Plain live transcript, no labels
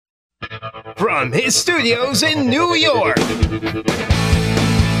from his studios in New York.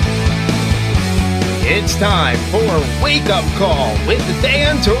 It's time for Wake Up Call with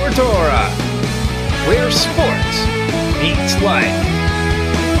Dan Tortora, where sports meets life.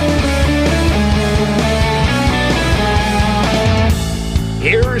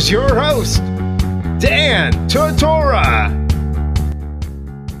 Here's your host, Dan Tortora.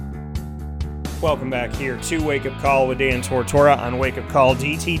 Welcome back here to Wake Up Call with Dan Tortora on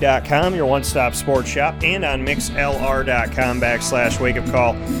wakeupcalldt.com, your one-stop sports shop, and on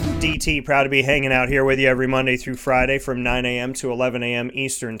mixlr.com/wakeupcalldt. Proud to be hanging out here with you every Monday through Friday from 9 a.m. to 11 a.m.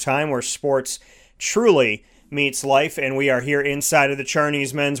 Eastern Time, where sports truly meets life, and we are here inside of the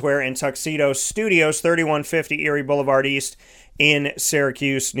Charney's Menswear and Tuxedo Studios, 3150 Erie Boulevard East in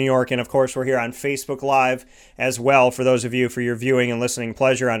Syracuse, New York. And of course, we're here on Facebook Live as well, for those of you for your viewing and listening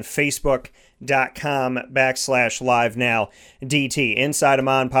pleasure on Facebook.com/live now. DT, inside of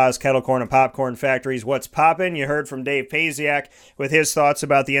Mon Pa's Kettle Corn and Popcorn Factories. What's poppin'? You heard from Dave Paziak with his thoughts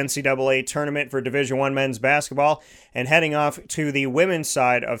about the NCAA tournament for Division I men's basketball. And heading off to the women's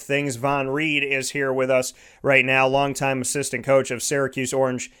side of things, Von Reed is here with us right now, longtime assistant coach of Syracuse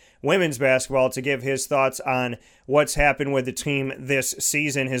Orange women's basketball, to give his thoughts on what's happened with the team this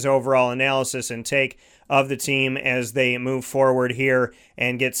season, his overall analysis and take of the team as they move forward here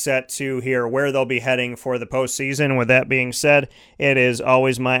and get set to hear where they'll be heading for the postseason. With that being said, it is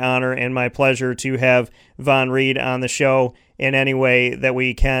always my honor and my pleasure to have Von Reed on the show in any way that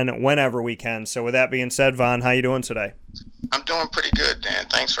we can, whenever we can. So with that being said, Von, how you doing today? I'm doing pretty good, Dan.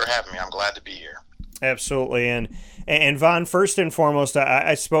 Thanks for having me. I'm glad to be here. Absolutely. And Von, first and foremost,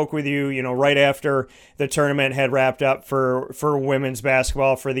 I spoke with you, right after the tournament had wrapped up for women's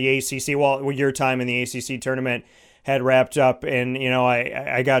basketball for the ACC. Well, your time in the ACC tournament had wrapped up, and,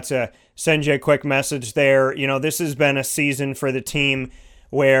 I got to send you a quick message there. This has been a season for the team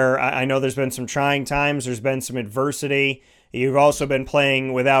where I know there's been some trying times. There's been some adversity. You've also been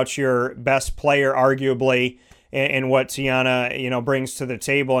playing without your best player, arguably, and what Tiana, brings to the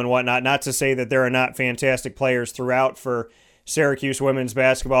table and whatnot. Not to say that there are not fantastic players throughout for Syracuse women's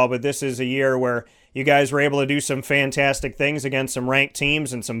basketball, but this is a year where you guys were able to do some fantastic things against some ranked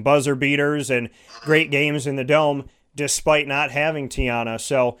teams and some buzzer beaters and great games in the Dome, despite not having Tiana.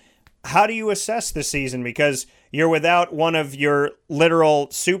 So how do you assess the season? Because you're without one of your literal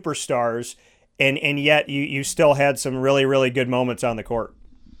superstars, and yet you still had some really, really good moments on the court.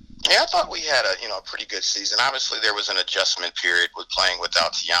 Yeah, I thought we had a pretty good season. Obviously, there was an adjustment period with playing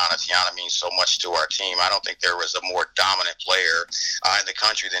without Tiana. Tiana means so much to our team. I don't think there was a more dominant player in the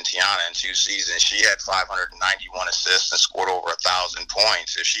country than Tiana in 2 seasons. She had 591 assists and scored over 1,000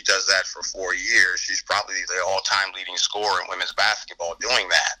 points. If she does that for 4 years, she's probably the all-time leading scorer in women's basketball doing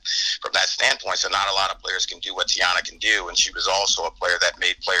that. From that standpoint, so not a lot of players can do what Tiana can do, and she was also a player that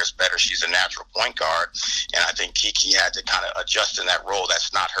made players better. She's a natural point guard, and I think Kiki had to kind of adjust in that role.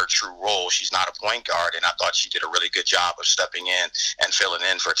 That's not her true role. She's not a point guard, and I thought she did a really good job of stepping in and filling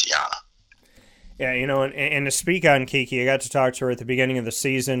in for Tiana. Yeah, and to speak on Kiki, I got to talk to her at the beginning of the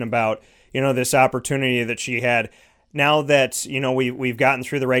season about, this opportunity that she had. Now that, we've gotten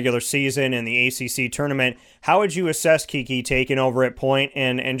through the regular season and the ACC tournament, how would you assess Kiki taking over at point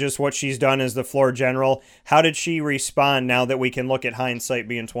and just what she's done as the floor general? How did she respond now that we can look at hindsight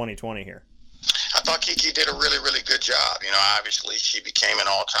being 2020 here? I thought Kiki did a really, really good job. Obviously she became an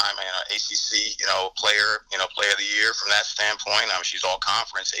all-time ACC, player of the year from that standpoint. She's all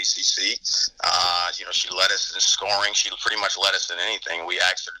conference ACC. She led us in scoring. She pretty much led us in anything. We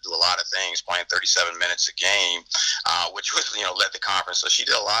asked her to do a lot of things, playing 37 minutes a game, which was, led the conference. So she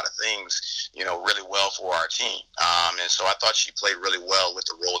did a lot of things, really well for our team. And so I thought she played really well with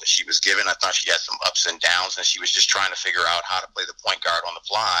the role that she was given. I thought she had some ups and downs, and she was just trying to figure out how to play the point guard on the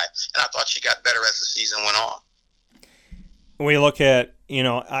fly. And I thought she got better as the season went on. We look at,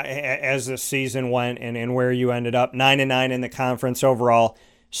 as the season went and where you ended up, 9-9 in the conference overall,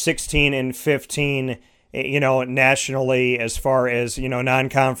 16-15, nationally as far as,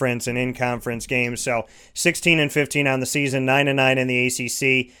 non-conference and in-conference games. So 16-15 on the season, 9-9 in the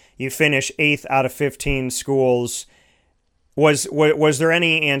ACC. You finish 8th out of 15 schools. Was there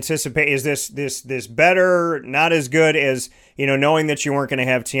any is this better, not as good as, knowing that you weren't going to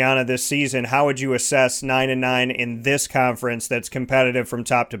have Tiana this season? How would you assess 9-9 in this conference that's competitive from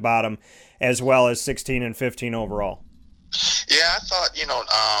top to bottom, as well as 16-15 overall? Yeah, I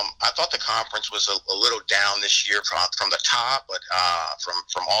thought the conference was a little down this year from the top, but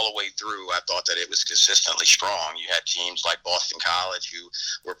from all the way through, I thought that it was consistently strong. You had teams like Boston College who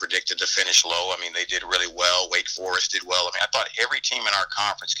were predicted to finish low. I mean, they did really well. Wake Forest did well. I mean, I thought every team in our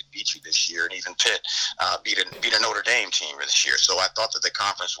conference could beat you this year, and even Pitt beat a Notre Dame team this year. So I thought that the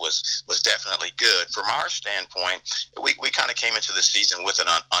conference was definitely good. From our standpoint, we kind of came into the season with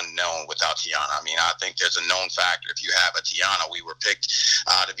an unknown without Tiana. I mean, I think there's a known factor. If you have a Tiana, we were picked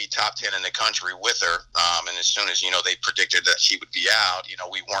to be top 10 in the country with her. And as soon as, they predicted that she would be out,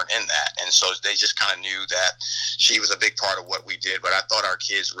 we weren't in that. And so they just kind of knew that she was a big part of what we did. But I thought our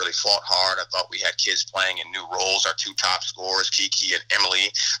kids really fought hard. I thought we had kids playing in new roles. Our two top scorers, Kiki and Emily,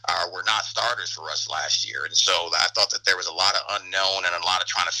 were not starters for us last year. And so I thought that there was a lot of unknown and a lot of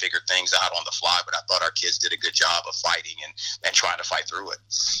trying to figure things out on the fly. But I thought our kids did a good job of fighting and trying to fight through it.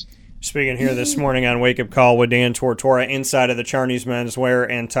 Speaking here this morning on Wake Up Call with Dan Tortora inside of the Charney's Menswear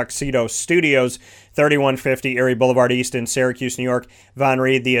and Tuxedo Studios, 3150 Erie Boulevard East in Syracuse, New York. Von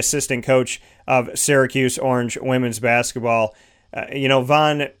Reed, the assistant coach of Syracuse Orange women's basketball.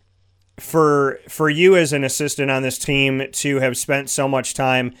 Von, for you as an assistant on this team to have spent so much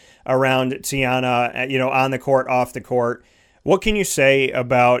time around Tiana, on the court, off the court, what can you say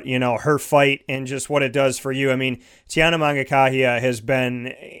about, her fight and just what it does for you? I mean, Tiana Mangakahia has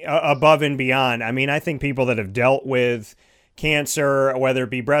been above and beyond. I mean, I think people that have dealt with cancer, whether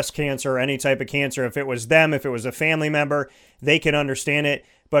it be breast cancer or any type of cancer, if it was them, if it was a family member, they can understand it.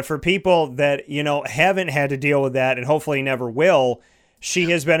 But for people that, haven't had to deal with that and hopefully never will,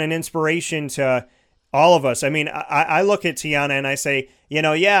 she has been an inspiration to all of us. I mean, I look at Tiana and I say,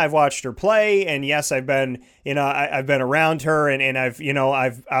 I've watched her play, and yes, I've been, I've been around her, and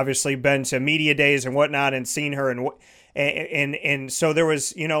I've obviously been to media days and whatnot and seen her, and so there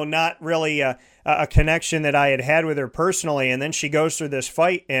was, not really a connection that I had with her personally, and then she goes through this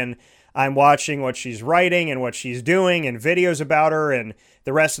fight, and I'm watching what she's writing and what she's doing, and videos about her, and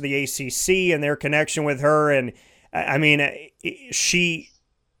the rest of the ACC and their connection with her, and I mean, she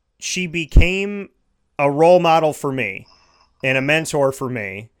became a role model for me and a mentor for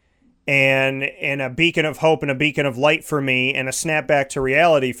me and a beacon of hope and a beacon of light for me and a snapback to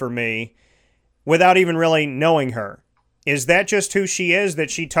reality for me without even really knowing her. Is that just who she is, that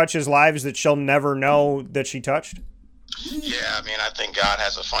she touches lives that she'll never know that she touched? Yeah, I mean, I think God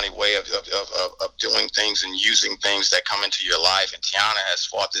has a funny way of doing things and using things that come into your life. And Tiana has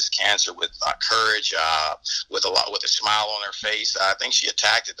fought this cancer with courage, with a smile on her face. I think she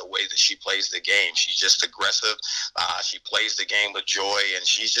attacked it the way that she plays the game. She's just aggressive. She plays the game with joy, and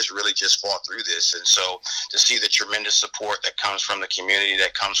she's just really just fought through this. And so to see the tremendous support that comes from the community,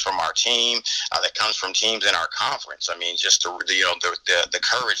 that comes from our team, that comes from teams in our conference. I mean, just the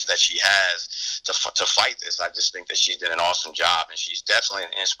courage that she has to fight this. I just think that she did an awesome job, and she's definitely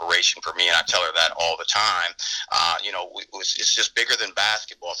an inspiration for me, and I tell her that all the time. It's just bigger than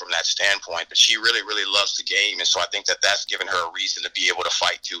basketball from that standpoint, but she really, really loves the game, and so I think that that's given her a reason to be able to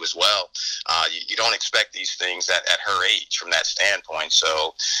fight too as well. You don't expect these things at her age from that standpoint,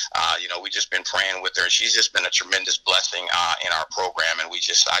 so we've just been praying with her, and she's just been a tremendous blessing in our program, and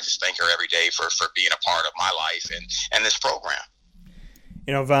I just thank her every day for being a part of my life and this program.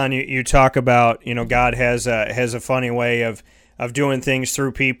 Von, you talk about, God has a funny way of doing things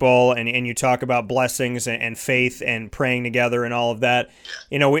through people, and you talk about blessings and faith and praying together and all of that.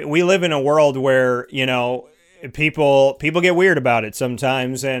 We live in a world where, people get weird about it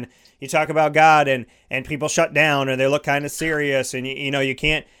sometimes, and you talk about God and people shut down or they look kind of serious, and you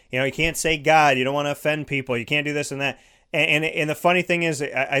can't say God, you don't want to offend people, you can't do this and that. And the funny thing is,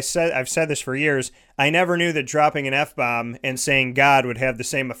 I've said this for years, I never knew that dropping an F-bomb and saying God would have the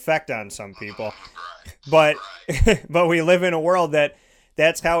same effect on some people. But we live in a world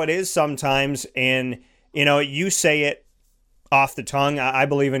that's how it is sometimes. And, you say it off the tongue. I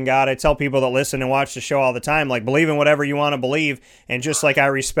believe in God. I tell people that listen and watch the show all the time, like, believe in whatever you want to believe. And just like I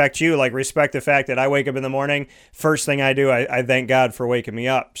respect you, like respect the fact that I wake up in the morning, first thing I do, I thank God for waking me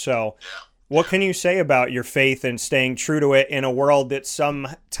up. So what can you say about your faith and staying true to it in a world that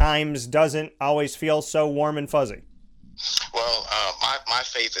sometimes doesn't always feel so warm and fuzzy? Well, my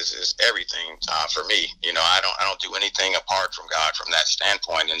faith is everything for me. I don't do anything apart from God from that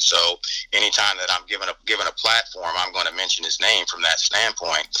standpoint. And so, anytime that I'm given a platform, I'm going to mention His name from that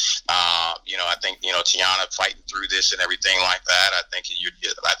standpoint. I think Tiana fighting through this and everything like that. I think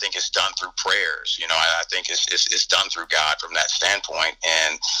it's done through prayers. I think it's done through God from that standpoint.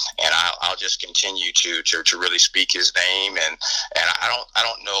 And I'll just continue to really speak His name. And I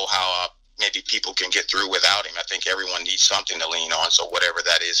don't know how. maybe people can get through without him. I think everyone needs something to lean on. So whatever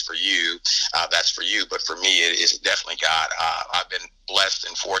that is for you, that's for you. But for me, it is definitely God. I've been blessed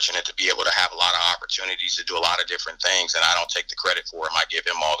and fortunate to be able to have a lot of opportunities to do a lot of different things, and I don't take the credit for him. I give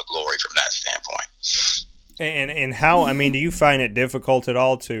him all the glory from that standpoint. And how, I mean, do you find it difficult at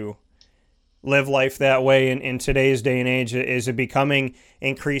all to live life that way in today's day and age? Is it becoming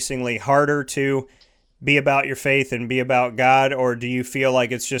increasingly harder to be about your faith and be about God, or do you feel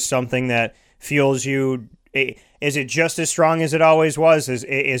like it's just something that fuels you? Is it just as strong as it always was?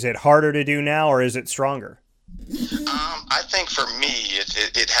 Is it harder to do now, or is it stronger? I think for me,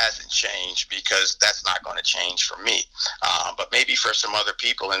 it hasn't changed, because that's not going to change for me. But maybe for some other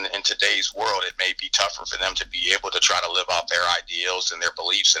people in today's world, it may be tougher for them to be able to try to live out their ideals and their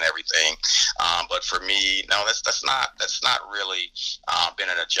beliefs and everything. But for me, no, that's not really been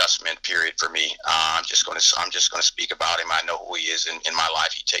an adjustment period for me. I'm just going to speak about him. I know who he is in my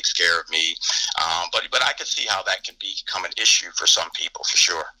life. He takes care of me. But I could see how that can become an issue for some people, for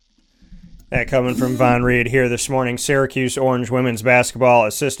sure. That coming from Von Reed here this morning, Syracuse Orange women's basketball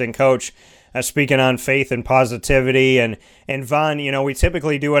assistant coach, speaking on faith and positivity. And Von, we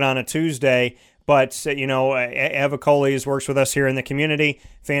typically do it on a Tuesday, but, Eva Coley's works with us here in the community.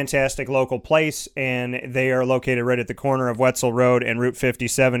 Fantastic local place, and they are located right at the corner of Wetzel Road and Route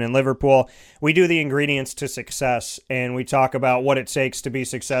 57 in Liverpool. We do the ingredients to success, and we talk about what it takes to be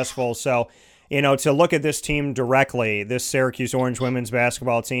successful. So, to look at this team directly, this Syracuse Orange women's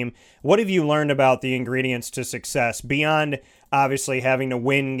basketball team, what have you learned about the ingredients to success beyond obviously having to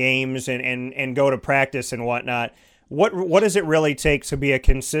win games and go to practice and whatnot? What does it really take to be a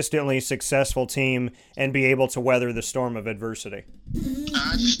consistently successful team and be able to weather the storm of adversity?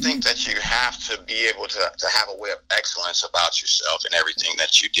 I just think that you have to be able to have a way of excellence about yourself in everything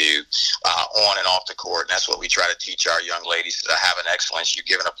that you do on and off the court. And that's what we try to teach our young ladies, to have an excellence. You're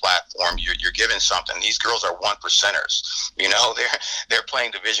given a platform. You're given something. These girls are one percenters. They're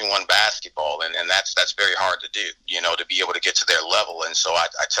playing Division I basketball, and that's very hard to do, to be able to get to their level. And so I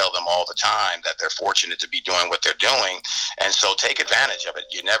tell them all the time that they're fortunate to be doing what they're doing. And so take advantage of it.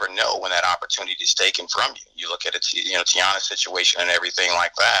 You never know when that opportunity is taken from you. You look at it, Tiana's situation and everything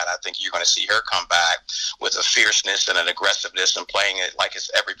like that. I think you're going to see her come back with a fierceness and an aggressiveness and playing it like it's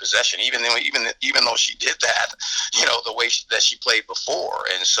every possession, even though she did that, the way that she played before.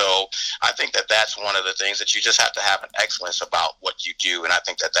 And so I think that that's one of the things, that you just have to have an excellence about what you do. And I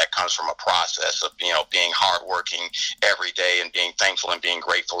think that comes from a process of, being hardworking every day and being thankful and being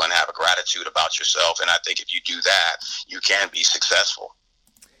grateful and have a gratitude about yourself. And I think if you do that, you can be successful.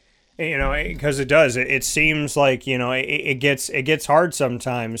 Because it does. It seems like, it gets hard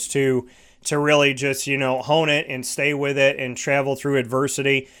sometimes to really just, hone it and stay with it and travel through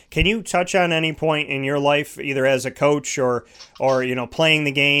adversity. Can you touch on any point in your life, either as a coach or playing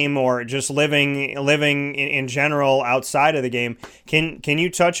the game, or just living in general outside of the game? Can you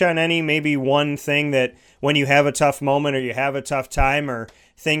touch on maybe one thing that when you have a tough moment or you have a tough time or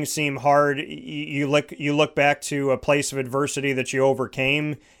things seem hard, you look back to a place of adversity that you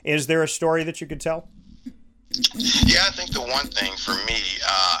overcame? Is there a story that you could tell? Yeah, I think the one thing for me,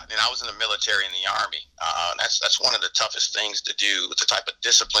 and I was in the military in the Army. That's one of the toughest things to do. It's the type of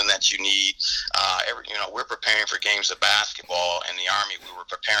discipline that you need. We're preparing for games of basketball. In the Army, we were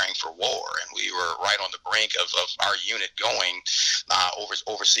preparing for war, and we were right on the brink of our unit going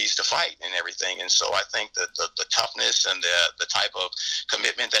overseas to fight and everything. And so I think that the toughness and the type of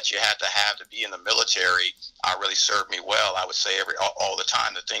commitment that you had to be in the military really served me well. I would say all the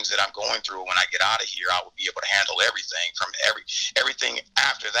time, the things that I'm going through, when I get out of here, I will be able to handle everything. From everything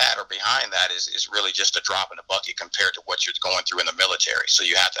after that or behind that is really just a drop in the bucket compared to what you're going through in the military. So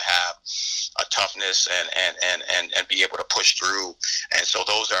you have to have a toughness and be able to push through. And so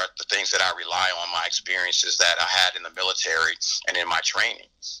those are the things that I rely on, my experiences that I had in the military and in my training.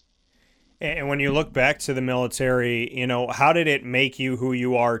 And when you look back to the military, how did it make you who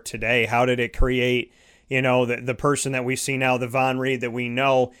you are today? How did it create the person that we see now, the Von Reed that we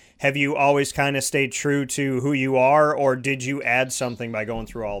know? Have you always kind of stayed true to who you are, or did you add something by going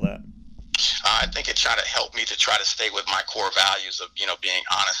through all that? I think it tried to help me to try to stay with my core values of, being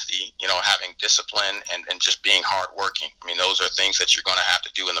honesty, having discipline and just being hardworking. I mean, those are things that you're going to have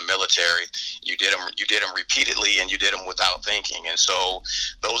to do in the military. You did them repeatedly, and you did them without thinking. And so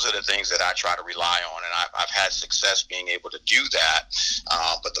those are the things that I try to rely on. And I've had success being able to do that.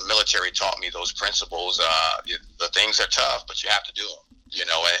 But the military taught me those principles. The things are tough, but you have to do them.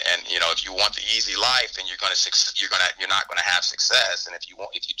 And if you want the easy life, then you're not going to have success. And if you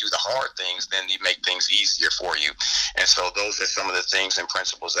do the hard things, then you make things easier for you. And so those are some of the things and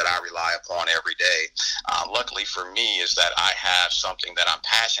principles that I rely upon every day. Luckily for me is that I have something that I'm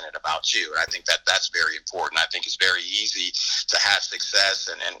passionate about too. And I think that that's very important. I think it's very easy to have success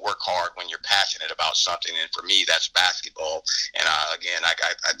and work hard when you're passionate about something. And for me, that's basketball. And again, I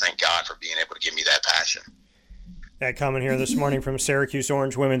thank God for being able to give me that passion. That comment here this morning from Syracuse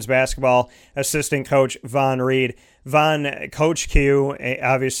Orange women's basketball assistant coach Von Reed. Von, Coach Q,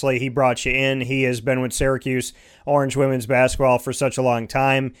 obviously he brought you in. He has been with Syracuse Orange women's basketball for such a long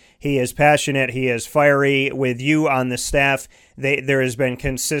time. He is passionate. He is fiery. With you on the staff, there has been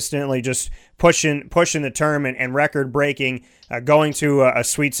consistently just pushing the term and record breaking, going to a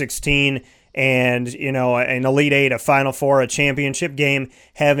Sweet 16. And, an Elite Eight, a Final Four, a championship game,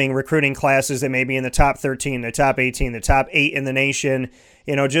 having recruiting classes that may be in the top 13, the top 18, the top 8 in the nation.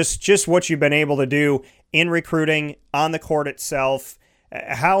 Just what you've been able to do in recruiting, on the court itself.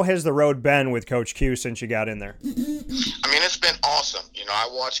 How has the road been with Coach Q since you got in there? I mean, it's been awesome. I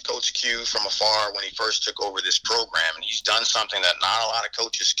watched Coach Q from afar when he first took over this program, and he's done something that not a lot of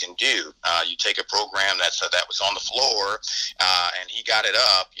coaches can do. You take a program that was on the floor, and he got it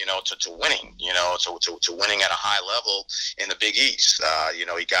up, to winning, to winning at a high level in the Big East. He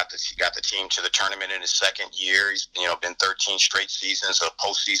got the team to the tournament in his second year. He's been 13 straight seasons of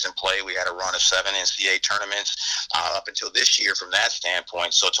postseason play. We had a run of 7 NCAA tournaments up until this year from that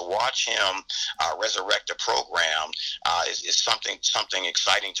standpoint. So to watch him resurrect a program is something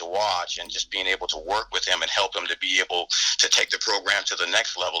exciting to watch, and just being able to work with him and help him to be able to take the program to the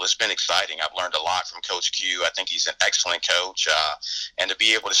next level. It's been exciting. I've learned a lot from Coach Q. I think he's an excellent coach, and to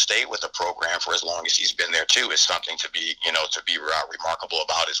be able to stay with the program for as long as he's been there too is something to be remarkable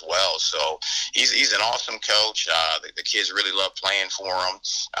about as well. So he's an awesome coach. The kids really love playing for him.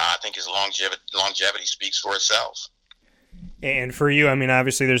 I think his longevity speaks for itself. And for you, I mean,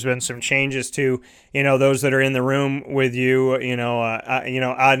 obviously there's been some changes to, those that are in the room with you,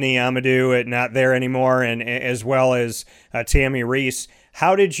 Adney Amadou, not there anymore, and as well as Tammy Reese.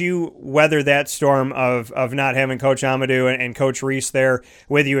 How did you weather that storm of not having Coach Amadou and Coach Reese there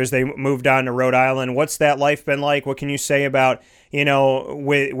with you as they moved on to Rhode Island? What's that life been like? What can you say about,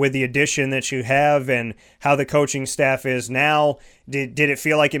 with the addition that you have and how the coaching staff is now? Did it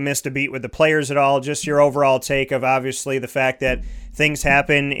feel like it missed a beat with the players at all? Just your overall take of obviously the fact that things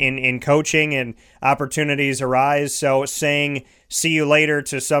happen in coaching and opportunities arise. So saying see you later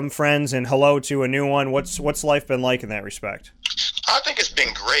to some friends and hello to a new one, what's life been like in that respect? I think it's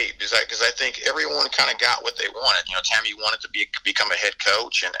been great because I think everyone kind of got what they wanted. Tammy wanted to become a head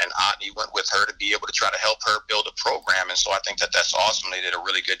coach, and Otney went with her to be able to try to help her build a program. And so I think that's awesome. They did a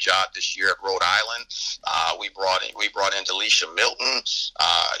really good job this year at Rhode Island. We brought in Delisha Milton.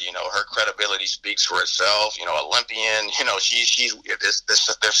 Her credibility speaks for itself. Olympian.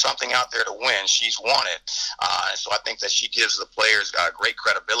 There's something out there to win. She's won it, and so I think that she gives the players great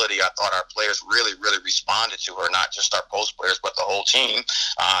credibility. I thought our players really, really responded to her, not just our post players, but the whole team.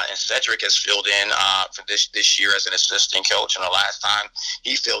 And Cedric has filled in for this year as an assistant coach. And the last time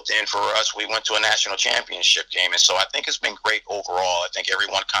he filled in for us, we went to a national championship game. And so I think it's been great overall. I think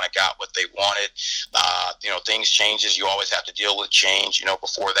everyone kind of got what they wanted. Things changes. You always have to deal with change.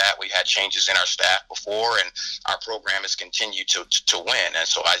 Before that, we had changes in our staff before, and our program has continued to win. And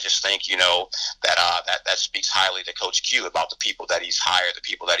so I just think, that speaks highly to Coach Q about the people that he's hired, the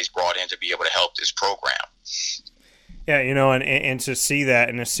people that he's brought in to be able to help this program. Yeah, and to see that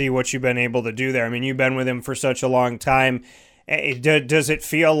and to see what you've been able to do there. I mean, you've been with him for such a long time. Does it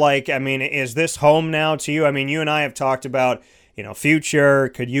feel like, is this home now to you? I mean, you and I have talked about, future.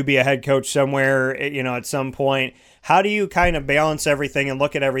 Could you be a head coach somewhere, at some point? How do you kind of balance everything and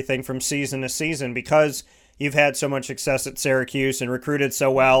look at everything from season to season? Because you've had so much success at Syracuse and recruited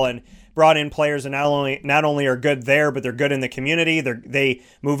so well and brought in players and not only are good there, but they're good in the community. They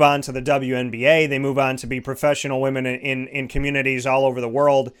move on to the WNBA. They move on to be professional women in communities all over the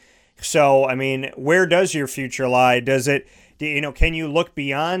world. So, where does your future lie? Can you look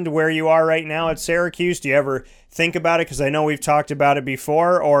beyond where you are right now at Syracuse? Do you ever think about it? Because I know we've talked about it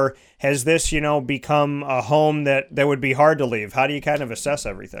before. Or has this, become a home that would be hard to leave? How do you kind of assess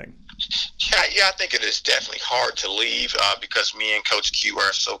everything? Yeah, I think it is definitely hard to leave because me and Coach Q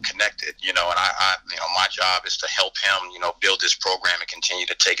are so connected, and I my job is to help him, build this program and continue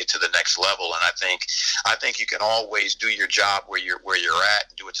to take it to the next level. And I think you can always do your job where you're at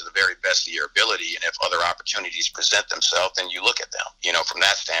and do it to the very best best of your ability. And if other opportunities present themselves, then you look at them. From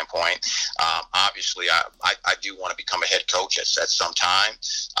that standpoint, obviously, I do want to become a head coach at some time.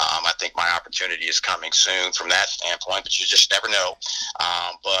 I think my opportunity is coming soon from that standpoint, but you just never know.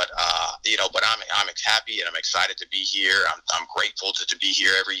 But I'm happy and I'm excited to be here. I'm grateful to be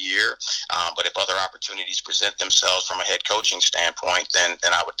here every year. But if other opportunities present themselves from a head coaching standpoint, then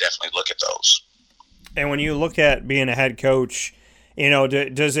I would definitely look at those. And when you look at being a head coach,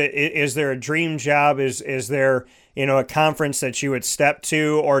 is there a dream job? Is there, a conference that you would step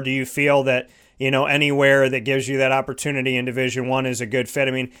to, or do you feel that, anywhere that gives you that opportunity in Division I is a good fit?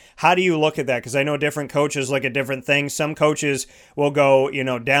 I mean, how do you look at that? Because I know different coaches look at different things. Some coaches will go,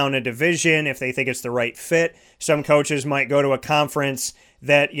 down a division if they think it's the right fit. Some coaches might go to a conference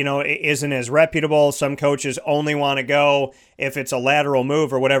that, isn't as reputable. Some coaches only want to go if it's a lateral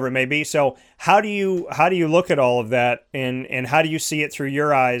move or whatever it may be. So how do you look at all of that, and how do you see it through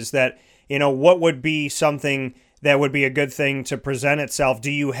your eyes that, what would be something that would be a good thing to present itself? Do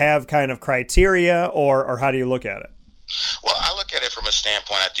you have kind of criteria, or how do you look at it? Well, I look at it from a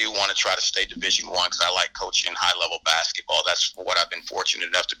standpoint, I do want to try to stay Division I because I like coaching high-level basketball. That's what I've been fortunate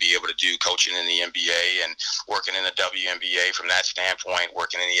enough to be able to do, coaching in the NBA and working in the WNBA from that standpoint,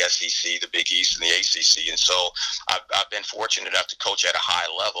 working in the SEC, the Big East, and the ACC. And so I've been fortunate enough to coach at a high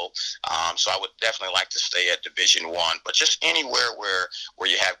level. So I would definitely like to stay at Division I. But just anywhere where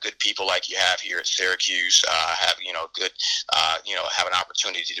you have good people like you have here at Syracuse, have an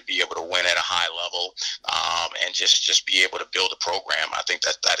opportunity to be able to win at a high level, and just be able to build a program. I think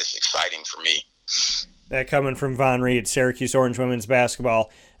that is exciting for me. That coming from Von Reed, Syracuse Orange women's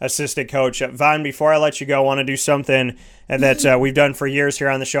basketball assistant coach. Von, before I let you go, I want to do something that we've done for years here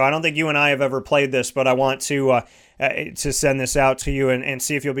on the show. I don't think you and I have ever played this, but I want to send this out to you and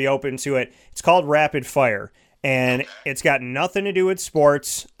see if you'll be open to it. It's called Rapid Fire, and it's got nothing to do with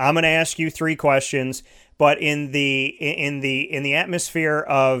sports. I'm going to ask you 3 questions, but in the atmosphere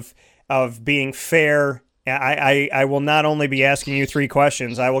of being fair, I will not only be asking you 3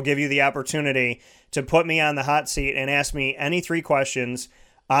 questions, I will give you the opportunity to put me on the hot seat and ask me any 3 questions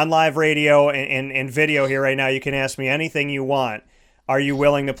on live radio and video here right now. You can ask me anything you want. Are you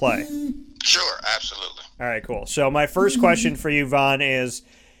willing to play? Sure, absolutely. All right, cool. So my first question for you, Von, is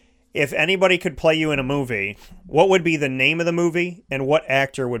if anybody could play you in a movie, what would be the name of the movie and what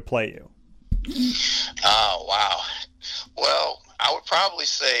actor would play you? Oh, wow. Well, I would probably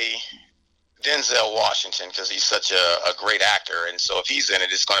say Denzel Washington, because he's such a great actor, and so if he's in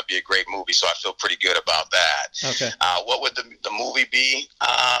it, it's going to be a great movie, so I feel pretty good about that. Okay. What would the movie be?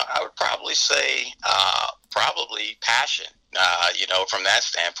 I would probably say probably Passion, from that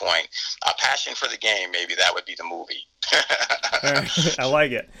standpoint. Passion for the Game, maybe that would be the movie. I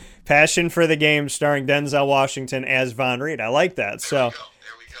like it. Passion for the Game, starring Denzel Washington as Von Reed. I like that. There we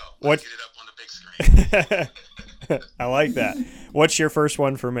go. Let's get it up on the big screen. I like that. What's your first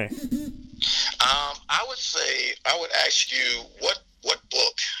one for me? I would ask you what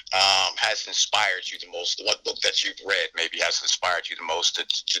book has inspired you the most? What book that you've read maybe has inspired you the most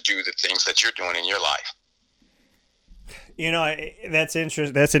to do the things that you're doing in your life? That's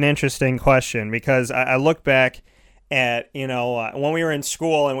an interesting question, because I look back at, when we were in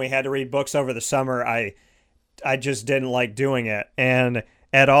school and we had to read books over the summer, I just didn't like doing it and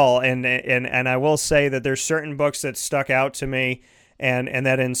at all. And I will say that there's certain books that stuck out to me and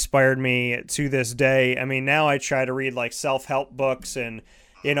that inspired me to this day. I mean, now I try to read like self-help books, and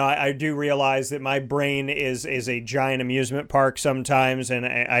I do realize that my brain is a giant amusement park sometimes, and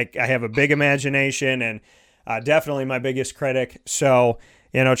I have a big imagination, and definitely my biggest critic. So,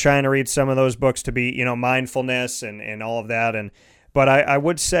 trying to read some of those books to be, mindfulness and all of that. But I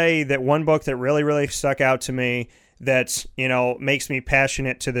would say that one book that really, really stuck out to me that, makes me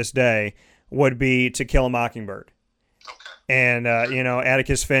passionate to this day would be To Kill a Mockingbird. And,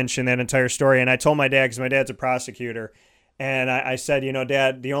 Atticus Finch and that entire story. And I told my dad, because my dad's a prosecutor, and I said,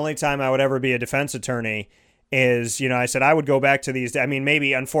 Dad, the only time I would ever be a defense attorney is, I said, I would go back to these, I mean,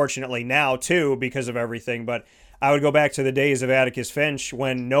 maybe unfortunately now too, because of everything, but I would go back to the days of Atticus Finch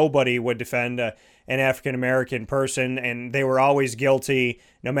when nobody would defend an African-American person, and they were always guilty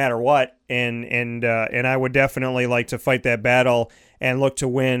no matter what. And I would definitely like to fight that battle and look to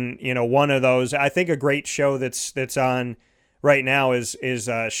win, one of those. I think a great show that's on right now is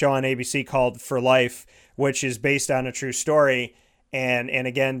a show on ABC called For Life, which is based on a true story, and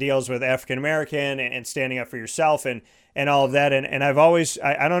again deals with African American and standing up for yourself and all of that. And I've always,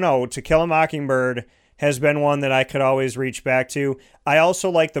 I don't know, To Kill a Mockingbird has been one that I could always reach back to. I also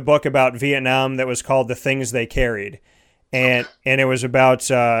like the book about Vietnam that was called The Things They Carried, and it was about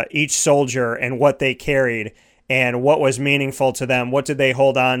each soldier and what they carried. and what was meaningful to them, what did they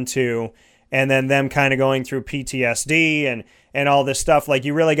hold on to, and then them kind of going through PTSD and all this stuff. Like,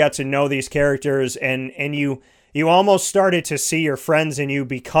 you really got to know these characters, and you almost started to see your friends and you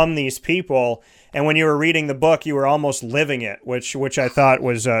become these people. And when you were reading the book, you were almost living it, which I thought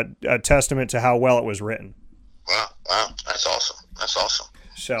was a testament to how well it was written. Wow, that's awesome. That's awesome.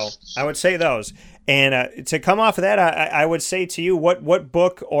 So I would say those. And to come off of that, I would say to you, what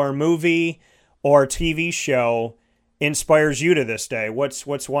book or movie or TV show inspires you to this day? What's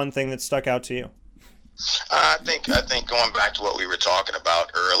one thing that stuck out to you? I think going back to what we were talking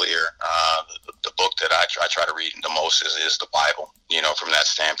about earlier, the book that I try to read the most is the Bible. From that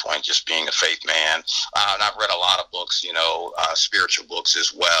standpoint, just being a faith man. And I've read a lot of books, spiritual books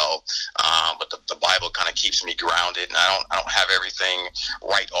as well. But the Bible kind of keeps me grounded, and I don't have everything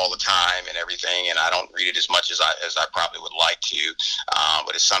right all the time and everything, and I don't read it as much as I probably would like to.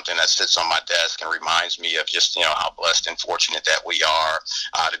 But it's something that sits on my desk and reminds me of just how blessed and fortunate that we are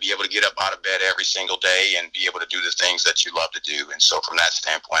to be able to get up out of bed every single day and be able to do the things that you love to do. And so, from that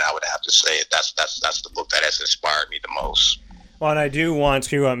standpoint, I would have to say that's the book that has inspired me the most. Well, and I do want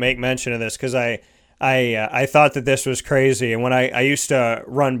to make mention of this because I thought that this was crazy. And when I used to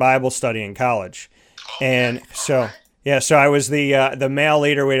run Bible study in college, and so I was the male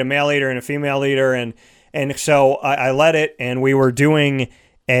leader. We had a male leader and a female leader, and so I led it, and we were doing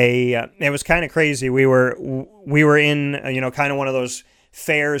it was kind of crazy. We were in kind of one of those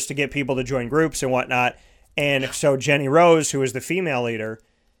fairs to get people to join groups and whatnot. And so Jenny Rose, who was the female leader,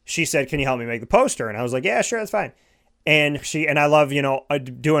 she said, "Can you help me make the poster?" And I was like, "Yeah, sure, that's fine." And I love,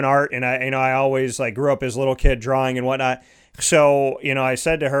 doing art, and I always grew up as a little kid drawing and whatnot. So, I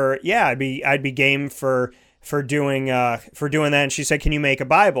said to her, "Yeah, I'd be game for doing that." And she said, "Can you make a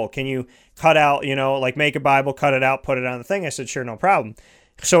Bible? Can you cut out, make a Bible, cut it out, put it on the thing?" I said, "Sure, no problem."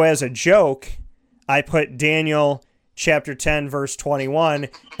 So as a joke, I put Daniel chapter 10, verse 21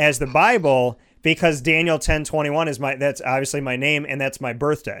 as the Bible, because Daniel 10:21 that's obviously my name, and that's my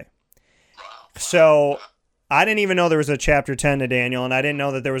birthday. So I didn't even know there was a chapter 10 to Daniel, and I didn't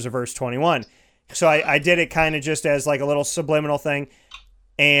know that there was a verse 21. So I did it kind of just as a little subliminal thing.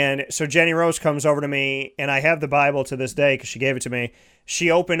 And so Jenny Rose comes over to me, and I have the Bible to this day because she gave it to me. She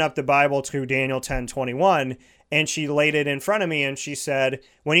opened up the Bible to Daniel 10:21, and she laid it in front of me, and she said,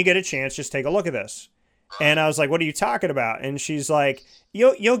 "When you get a chance, just take a look at this." And I was like, "What are you talking about?" And she's like,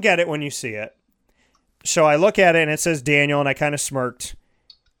 You'll get it when you see it." So I look at it, and it says Daniel, and I kind of smirked.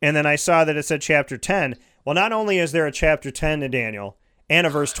 And then I saw that it said chapter 10. Well, not only is there a chapter 10 to Daniel and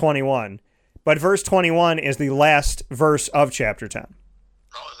a verse 21, but verse 21 is the last verse of chapter 10.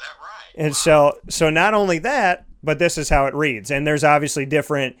 Oh, is that right? And so not only that, but this is how it reads. And there's obviously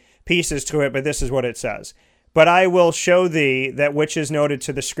different pieces to it, but this is what it says. "But I will show thee that which is noted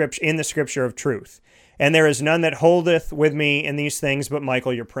to the scripture in the scripture of truth. And there is none that holdeth with me in these things but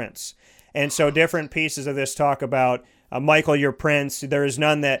Michael your prince." And so different pieces of this talk about Michael your prince. There is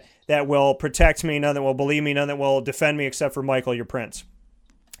none that will protect me, none that will believe me, none that will defend me except for Michael your prince.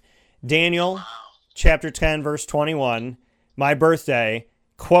 Daniel chapter 10, verse 21, my birthday,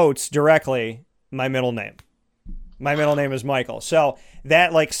 quotes directly my middle name. My middle name is Michael. So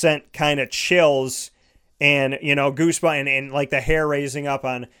that sent kind of chills and, goosebumps and the hair raising up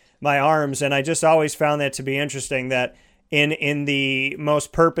on my arms. And I just always found that to be interesting, that in the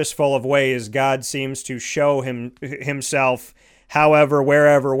most purposeful of ways, God seems to show himself however,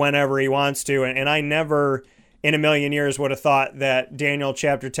 wherever, whenever he wants to. And I never in a million years would have thought that Daniel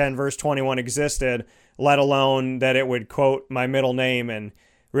chapter 10, verse 21 existed, let alone that it would quote my middle name and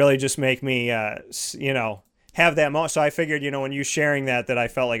really just make me, have that moment. So I figured, when you sharing that I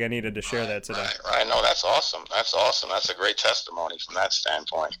felt like I needed to share that today. Right. No, that's awesome. That's awesome. That's a great testimony from that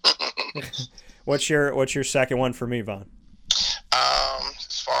standpoint. What's your second one for me, Vaughn?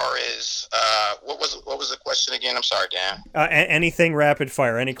 As far as what was the question again? I'm sorry, Dan. Anything rapid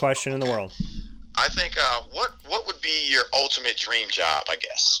fire, any question in the world. I think what would be your ultimate dream job, I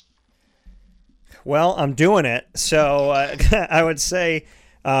guess? Well, I'm doing it. So I would say,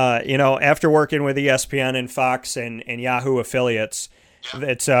 after working with ESPN and Fox and Yahoo affiliates,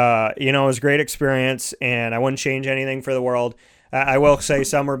 it's it was a great experience, and I wouldn't change anything for the world. I will say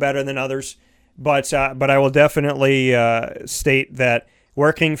some are better than others, but I will definitely state that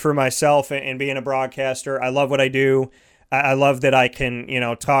working for myself and being a broadcaster, I love what I do. I love that I can,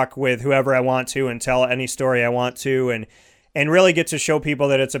 talk with whoever I want to and tell any story I want to, and really get to show people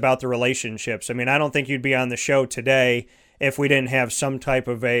that it's about the relationships. I mean, I don't think you'd be on the show today if we didn't have some type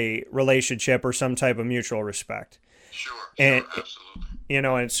of a relationship or some type of mutual respect. Sure, absolutely.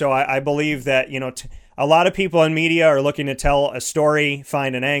 And so I believe that, a lot of people in media are looking to tell a story,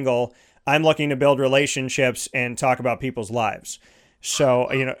 find an angle. I'm looking to build relationships and talk about people's lives. So,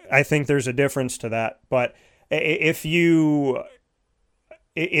 I think there's a difference to that. But if you're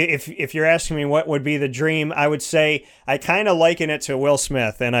asking me what would be the dream, I would say I kind of liken it to Will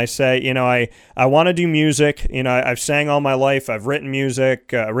Smith. And I say, I want to do music. I've sang all my life. I've written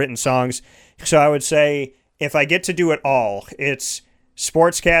music, written songs. So I would say if I get to do it all, it's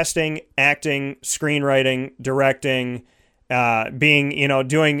sportscasting, acting, screenwriting, directing,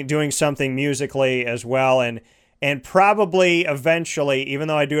 doing something musically as well. And probably eventually, even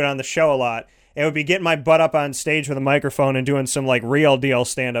though I do it on the show a lot, it would be getting my butt up on stage with a microphone and doing some like real deal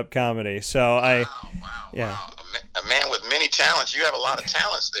stand-up comedy. So wow. Yeah. A man with many talents. You have a lot of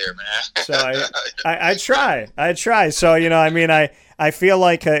talents there, man. So I try. So, I feel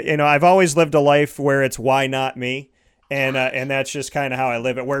like, I've always lived a life where it's why not me? And that's just kind of how I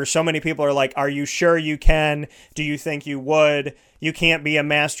live it, where so many people are like, are you sure you can? Do you think you would? You can't be a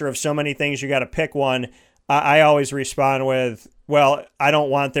master of so many things. You got to pick one. I always respond with, well, I don't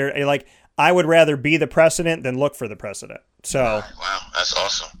want there, like, I would rather be the precedent than look for the precedent. So, wow, that's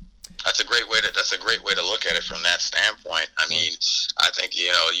awesome. That's a great way to look at it from that standpoint. I mean, I think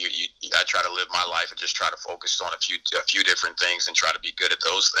I try to live my life and just try to focus on a few different things and try to be good at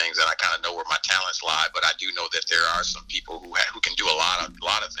those things, and I kind of know where my talents lie. But I do know that there are some people who can do a lot of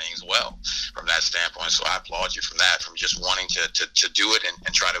things well from that standpoint. So I applaud you from that, from just wanting to do it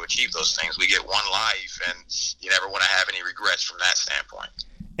and try to achieve those things. We get one life, and you never want to have any regrets from that standpoint.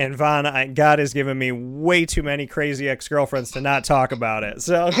 And Vaughn, God has given me way too many crazy ex-girlfriends to not talk about it.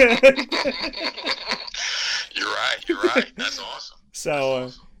 So You're right. That's awesome.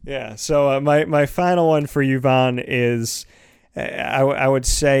 So yeah. So my final one for you, Vaughn, is I would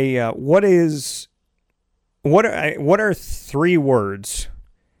say what are 3 words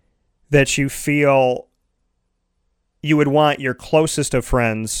that you feel you would want your closest of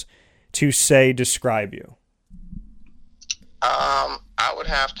friends to say describe you? I would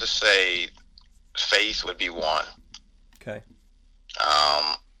have to say faith would be one. Okay.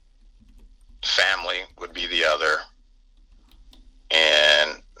 Family would be the other.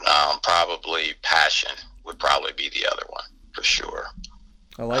 And probably passion would probably be the other one, for sure.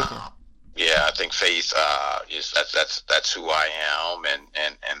 I like it. Yeah, I think faith that's who I am, and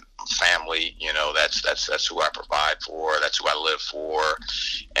family, that's who I provide for, that's who I live for,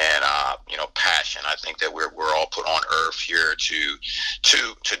 and passion. I think that we're all put on earth here to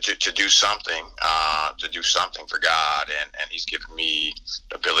do something, for God, and He's given me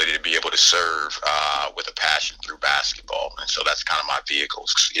the ability to be able to serve with a passion through basketball, and so that's kind of my vehicle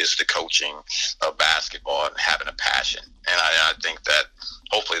is the coaching of basketball and having a passion, and I think that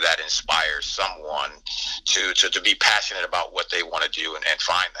hopefully that inspires someone to be passionate about what they want to do and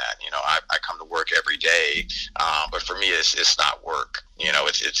find that. I come to work every day, but for me, it's not work.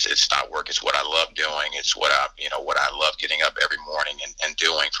 It's not work. It's what I love doing. It's what I love getting up every morning and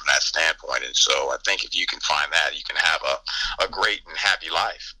doing from that standpoint. And so I think if you can find that, you can have a great and happy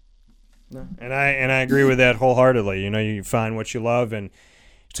life. And I agree with that wholeheartedly. You find what you love and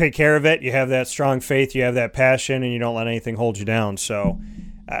take care of it. You have that strong faith. You have that passion, and you don't let anything hold you down. So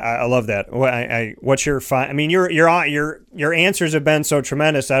I love that. What's your I mean, your answers have been so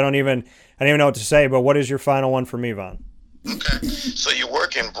tremendous. I don't even know what to say. But what is your final one for me, Vaughn? Okay, so you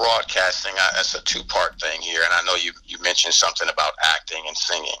work in broadcasting. That's a two-part thing here, and I know you mentioned something about acting and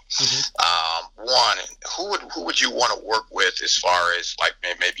singing. Mm-hmm. One, who would you want to work with as far as like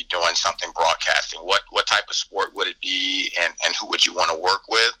maybe doing something broadcasting? What type of sport would it be, and who would you want to work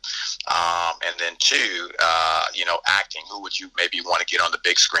with? And then two, acting. Who would you maybe want to get on the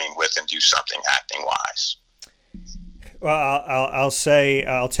big screen with and do something acting-wise? Well, I'll say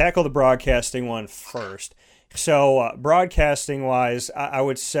I'll tackle the broadcasting one first. So broadcasting-wise, I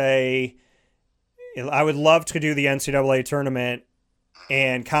would say I would love to do the NCAA tournament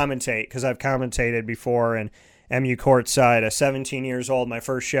and commentate, because I've commentated before, and MU courtside, 17 years old, my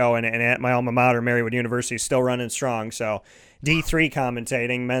first show, and at my alma mater, Marywood University, still running strong. So D3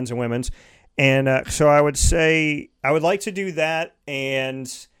 commentating, men's and women's. And so I would say I would like to do that,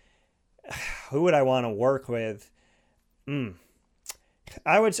 and who would I want to work with?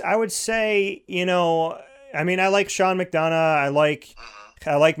 I would say, I mean, I like Sean McDonough. I like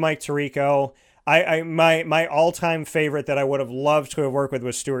Mike Tirico. My all-time favorite that I would have loved to have worked with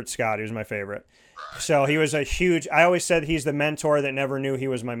was Stuart Scott. He was my favorite. So he was I always said he's the mentor that never knew he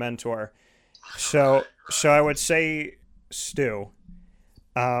was my mentor. So I would say Stu.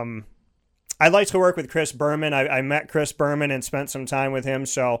 I'd like to work with Chris Berman. I met Chris Berman and spent some time with him.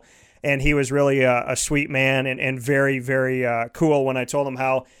 And he was really a sweet man and very, very cool. When I told him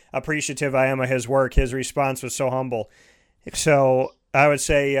how appreciative I am of his work, his response was so humble. So I would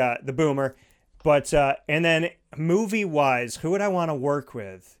say the Boomer. But and then movie-wise, who would I want to work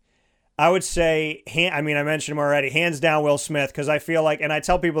with? I would say, I mentioned him already, hands down Will Smith, because I feel like, and I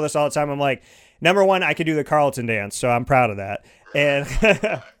tell people this all the time, I'm like, number one, I could do the Carlton dance, so I'm proud of that. And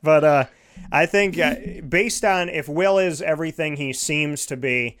but I think based on if Will is everything he seems to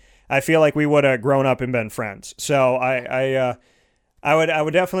be, I feel like we would have grown up and been friends. So I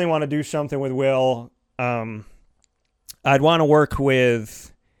would definitely want to do something with Will. I'd want to work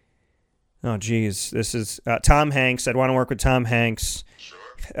with. Oh, geez, this is Tom Hanks. I'd want to work with Tom Hanks.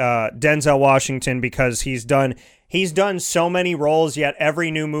 Denzel Washington, because he's done so many roles, yet every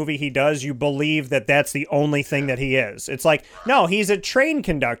new movie he does, you believe that that's the only thing that he is. It's like, no, he's a train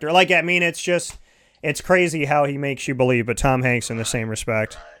conductor. Like, I mean, it's crazy how he makes you believe, but Tom Hanks in the same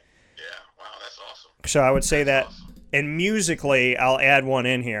respect. Yeah, wow, that's awesome. So I would say that, and musically, I'll add one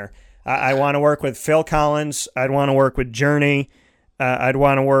in here. I want to work with Phil Collins. I'd want to work with Journey. I'd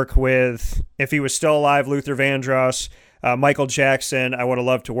want to work with, if he was still alive, Luther Vandross. Michael Jackson, I would have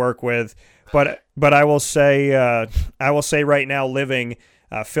loved to work with, but I will say right now, living,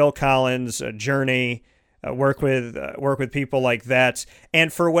 Phil Collins, Journey, work with people like that,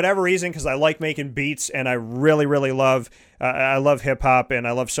 and for whatever reason, because I like making beats and I really love I love hip hop and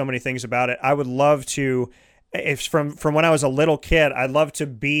I love so many things about it. I would love to, if from when I was a little kid, I'd love to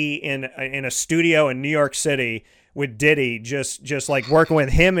be in a studio in New York City with Diddy, just like working with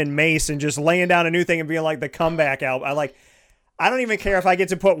him and Mace and just laying down a new thing and being like the comeback album. I don't even care if I get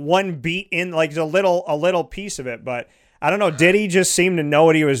to put one beat in, like a little piece of it, but I don't know. Diddy just seemed to know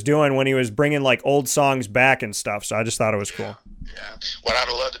what he was doing when he was bringing like old songs back and stuff. So I just thought it was cool. Yeah. Well, I'd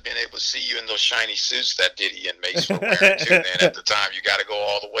have loved to have been able to see you in those shiny suits that Diddy and Mace were wearing too. Then at the time, you got to go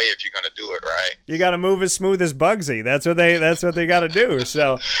all the way if you're going to do it right. You got to move as smooth as Bugsy. That's what they got to do.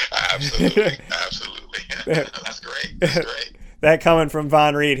 So absolutely. That's great. That coming from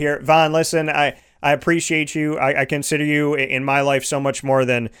Von Reed here. Von, listen, I appreciate you. I consider you in my life so much more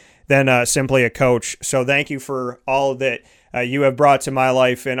than simply a coach. So thank you for all that you have brought to my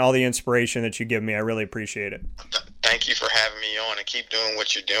life and all the inspiration that you give me. I really appreciate it. Thank you for having me on, and keep doing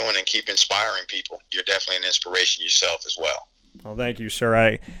what you're doing and keep inspiring people. You're definitely an inspiration yourself as well. Well, thank you, sir.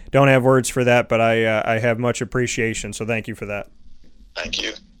 I don't have words for that, but I have much appreciation. So thank you for that. Thank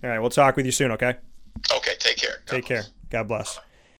you. All right. We'll talk with you soon. Okay. Okay. Take care. Take care. God bless.